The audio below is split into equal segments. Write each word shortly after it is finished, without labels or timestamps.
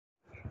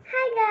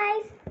Hi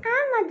guys,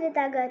 I'm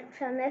Advaita garg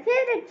from my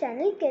favorite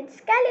channel Kids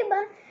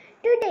Caliber.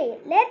 Today,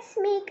 let's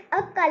make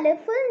a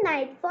colorful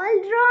nightfall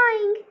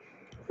drawing.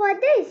 For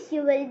this,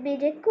 you will be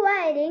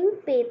requiring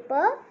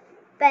paper,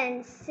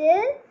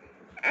 pencil,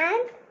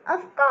 and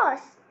of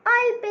course,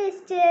 oil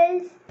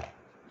pastels.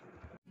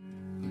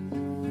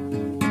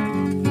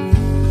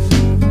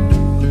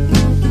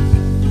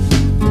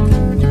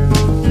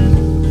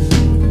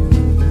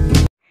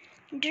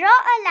 Draw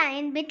a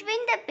line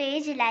between the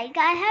page like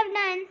I have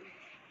done.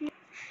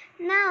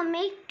 Now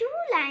make two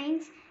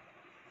lines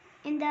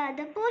in the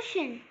other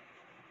portion,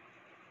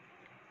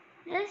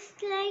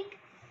 just like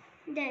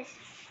this.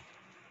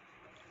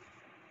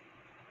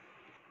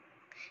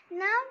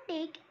 Now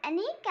take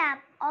any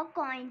cap or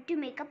coin to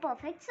make a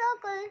perfect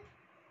circle.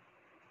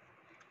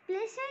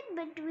 Place it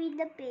between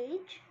the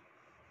page.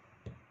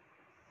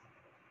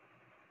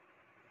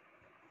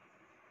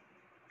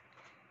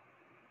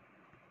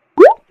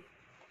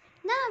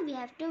 Now we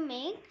have to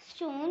make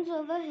stones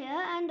over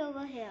here and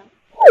over here.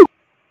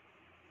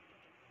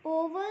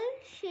 Oval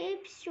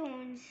shaped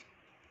stones.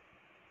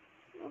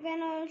 You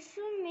can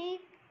also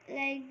make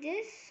like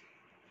this.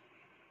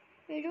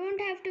 We don't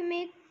have to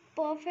make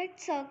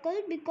perfect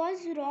circle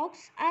because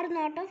rocks are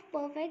not of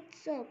perfect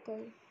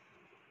circle.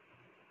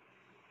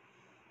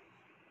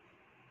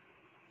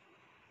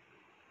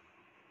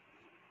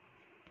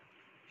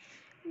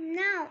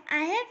 Now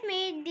I have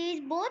made these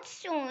both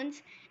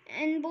stones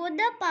in both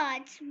the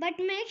parts, but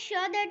make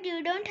sure that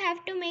you don't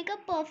have to make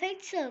a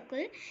perfect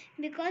circle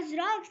because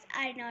rocks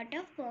are not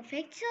a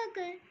perfect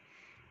circle.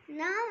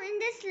 Now in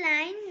this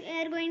line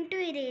we are going to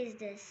erase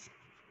this.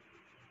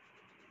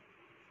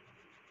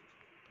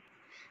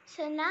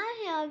 So now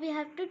here we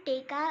have to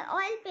take our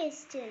oil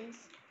pastels.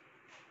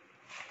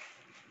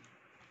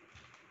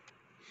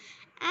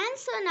 And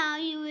so now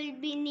you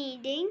will be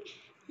needing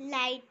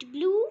light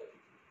blue,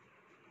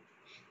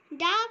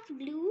 dark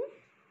blue,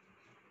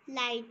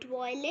 light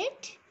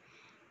violet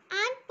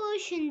and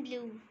Persian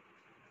blue.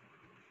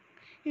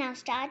 Now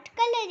start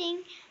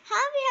coloring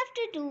how we have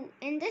to do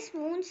in the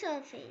smooth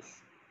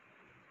surface.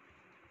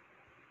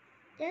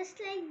 Just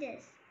like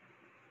this.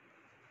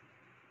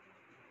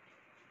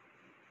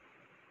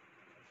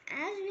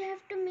 As we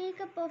have to make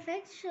a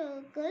perfect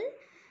circle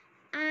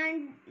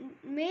and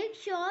make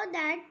sure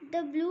that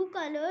the blue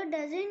color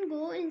doesn't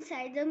go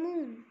inside the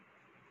moon.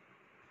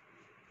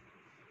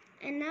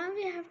 And now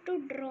we have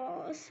to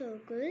draw a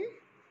circle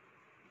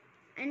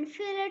and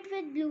fill it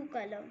with blue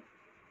color.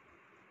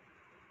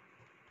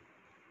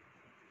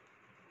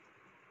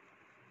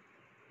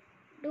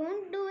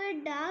 Don't do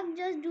it dark,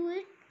 just do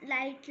it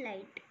light.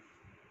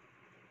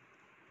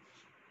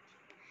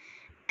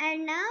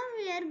 And now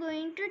we are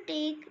going to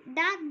take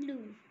dark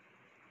blue.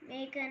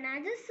 Make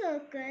another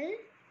circle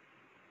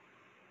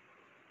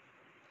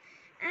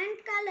and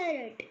color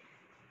it.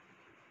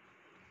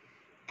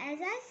 As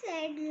I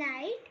said,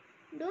 light,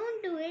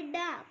 don't do it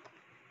dark.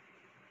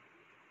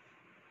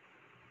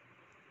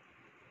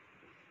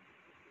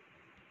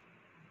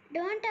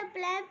 Don't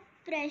apply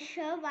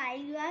pressure while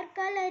you are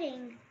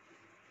coloring.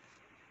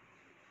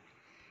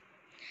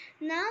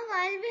 Now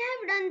while we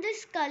have done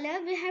this color,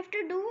 we have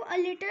to do a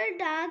little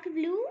dark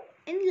blue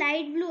in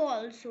light blue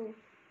also.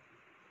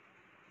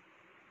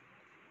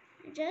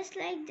 Just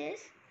like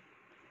this.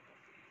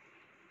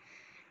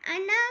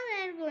 And now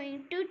we are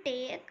going to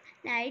take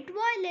light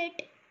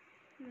violet.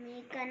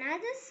 Make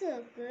another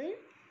circle,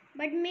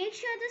 but make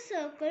sure the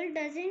circle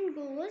doesn't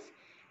go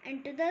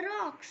into the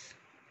rocks.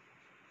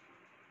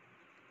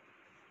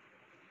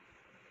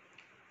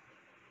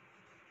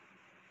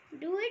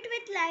 Do it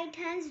with light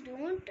hands,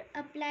 don't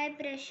apply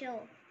pressure.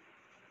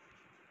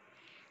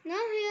 Now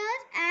here,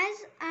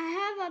 as I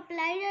have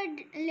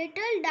applied a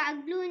little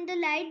dark blue in the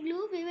light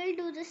blue, we will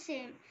do the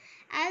same.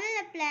 I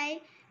will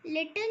apply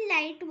little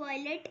light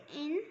violet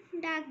in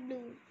dark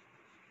blue.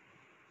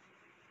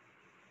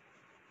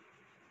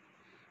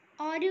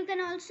 Or you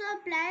can also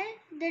apply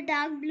the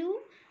dark blue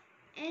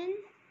in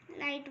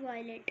light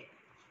violet.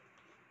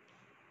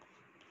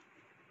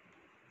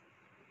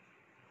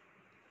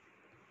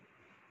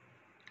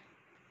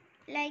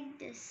 Like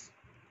this.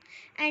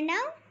 And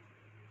now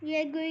we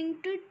are going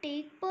to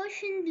take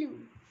Persian blue.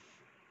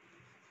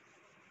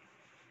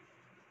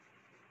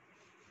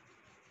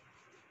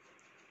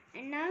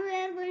 And now we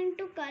are going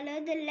to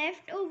color the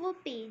leftover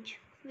page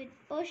with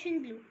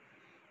Persian blue.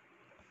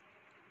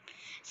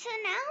 So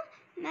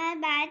now my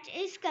batch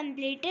is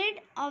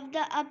completed of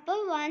the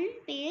upper one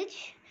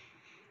page,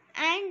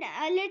 and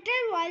a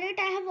little violet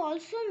I have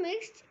also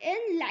mixed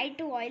in light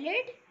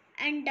violet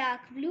and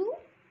dark blue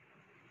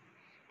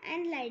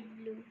and light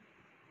blue.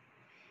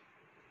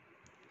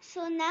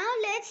 So now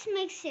let's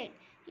mix it.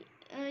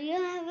 You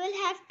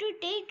will have to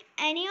take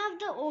any of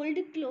the old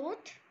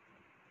cloth,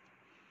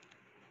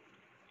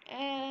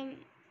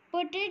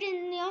 put it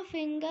in your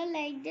finger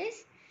like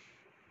this,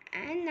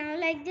 and now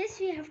like this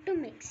we have to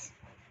mix.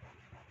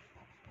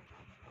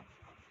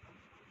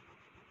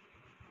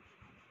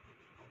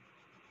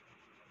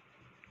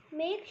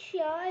 Make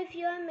sure if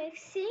you are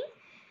mixing,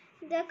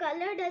 the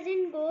color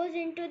doesn't go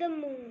into the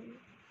moon.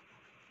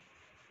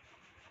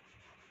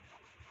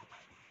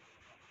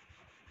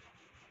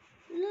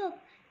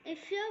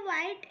 if your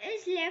white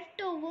is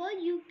left over,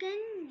 you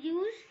can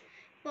use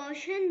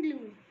Persian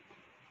blue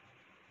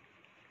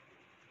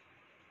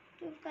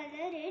to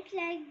color it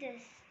like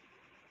this.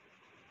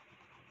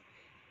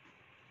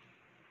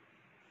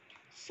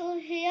 So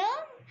here,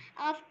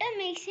 after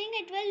mixing,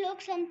 it will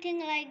look something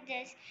like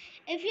this.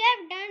 If you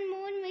have done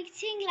more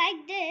mixing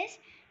like this,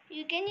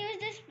 you can use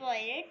the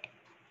spirit,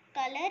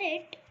 color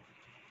it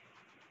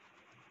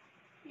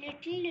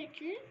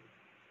little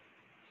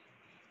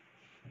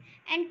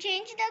and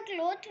change the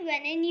cloth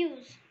when in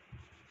use.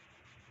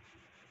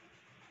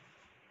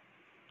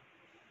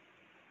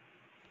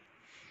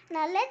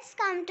 Now let's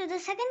come to the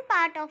second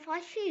part of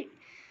our sheet.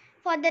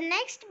 For the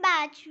next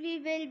batch, we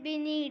will be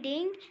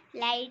needing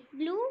light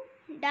blue,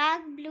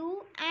 dark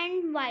blue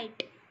and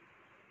white.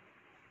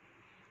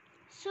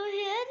 So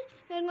here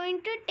we are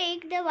going to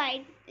take the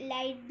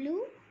light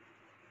blue,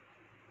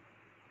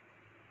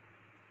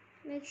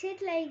 mix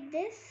it like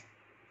this.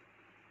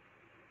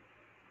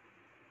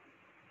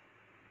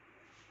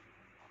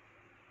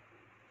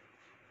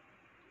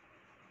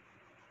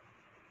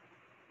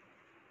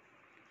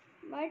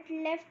 But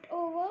left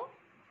over,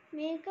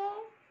 make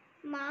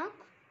a mark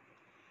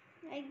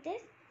like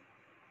this.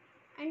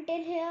 Until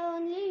here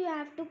only you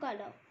have to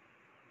color.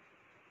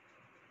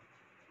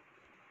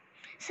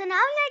 So now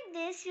like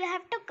this you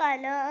have to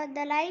color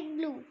the light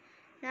blue.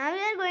 Now we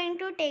are going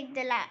to take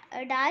the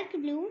dark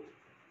blue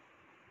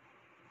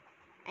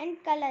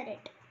and color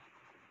it.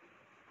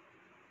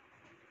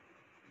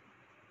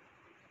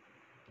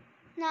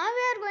 Now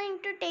we are going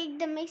to take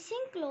the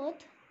mixing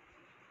cloth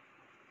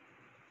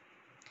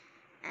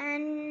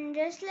and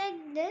just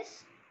like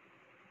this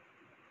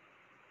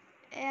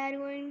we are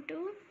going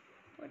to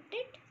put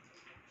it,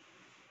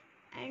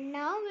 and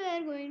now we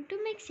are going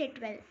to mix it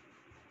well.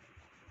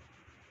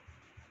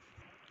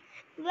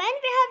 When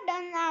we have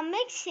done our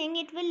mixing,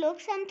 it will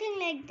look something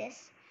like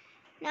this.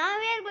 Now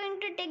we are going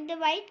to take the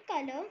white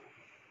color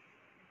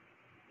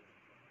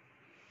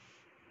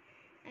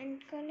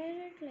and color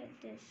it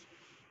like this.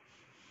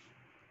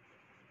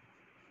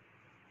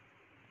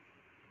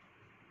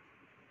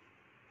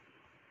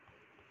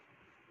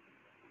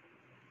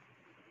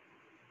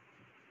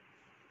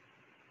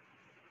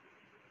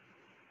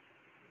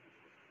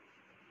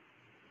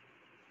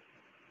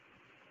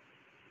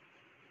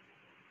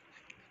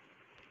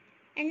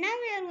 And now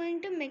we are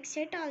going to mix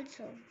it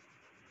also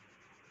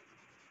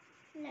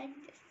like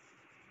this.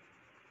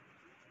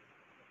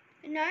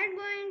 We are not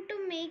going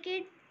to make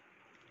it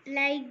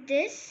like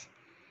this.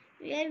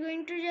 We are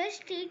going to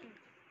just take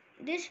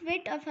this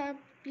bit of our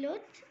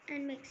cloth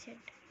and mix it.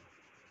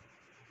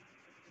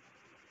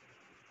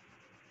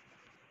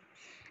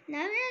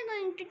 Now we are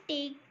going to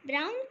take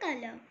brown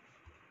color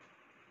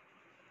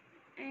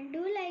and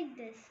do like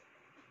this.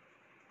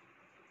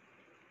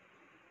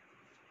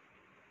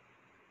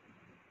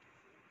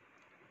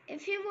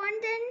 If you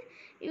want,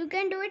 then you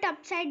can do it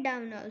upside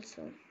down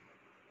also.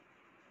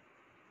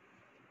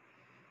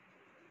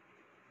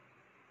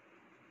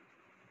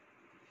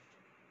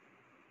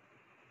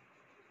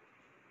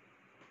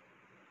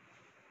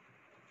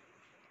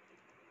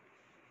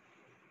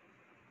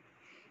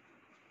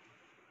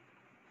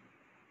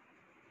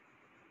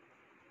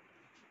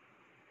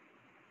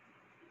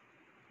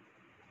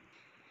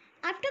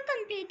 After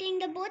completing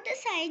both the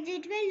sides,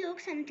 it will look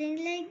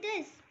something like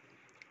this.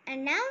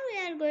 And now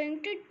we are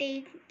going to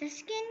take the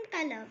skin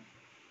color.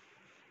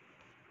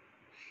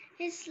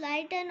 It's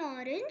light and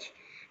orange,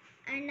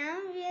 and now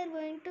we are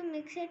going to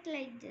mix it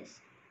like this.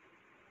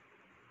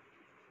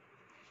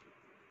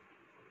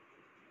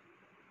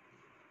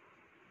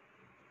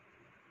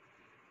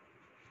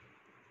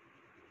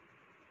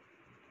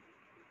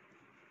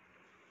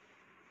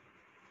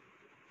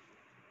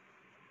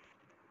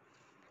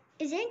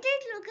 Isn't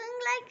it looking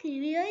like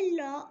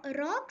real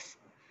rocks?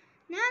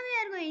 Now we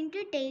are going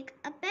to take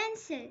a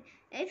pencil.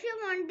 If you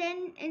want,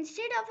 then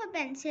instead of a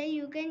pencil,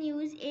 you can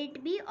use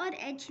 8B or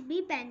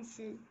HB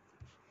pencil.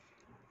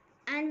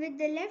 And with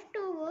the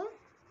leftover,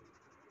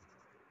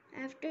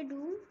 I have to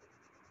do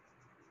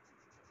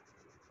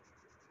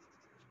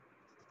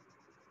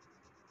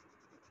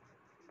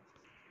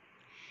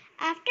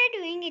after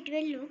doing it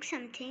will look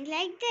something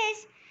like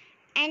this.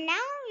 And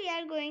now we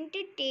are going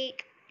to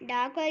take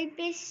dark oil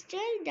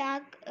pastel,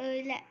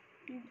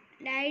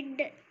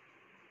 light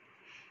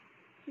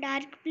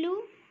dark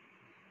blue,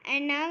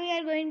 and now we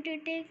are going to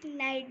take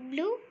light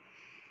blue,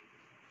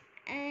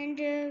 and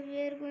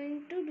we are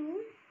going to do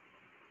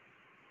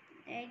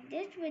like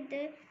this with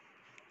the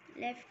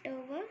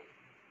leftover.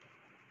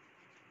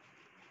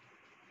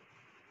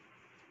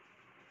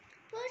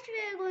 First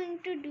we are going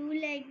to do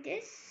like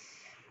this,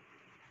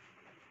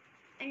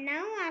 and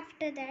now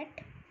after that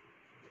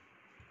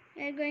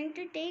we are going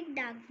to take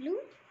dark blue.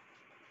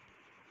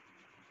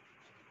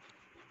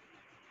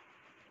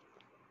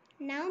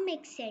 Now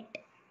mix it.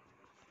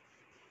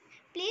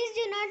 Please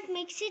do not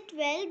mix it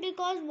well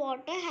because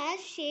water has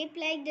shape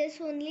like this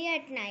only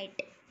at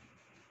night.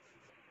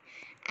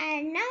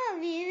 And now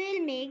we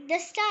will make the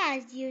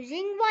stars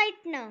using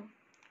whitener.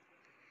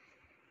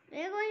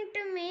 We are going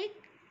to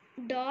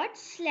make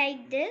dots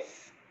like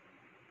this.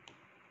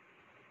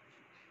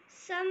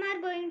 Some are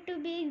going to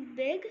be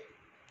big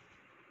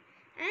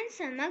and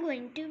some are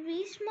going to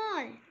be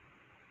small.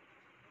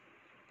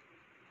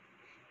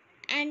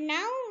 And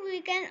now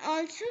we can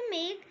also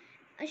make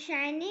a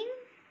shining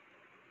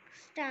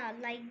star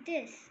like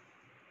this.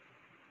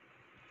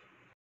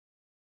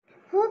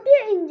 Hope you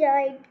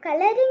enjoyed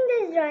coloring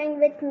this drawing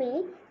with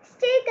me.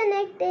 Stay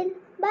connected.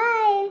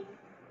 Bye.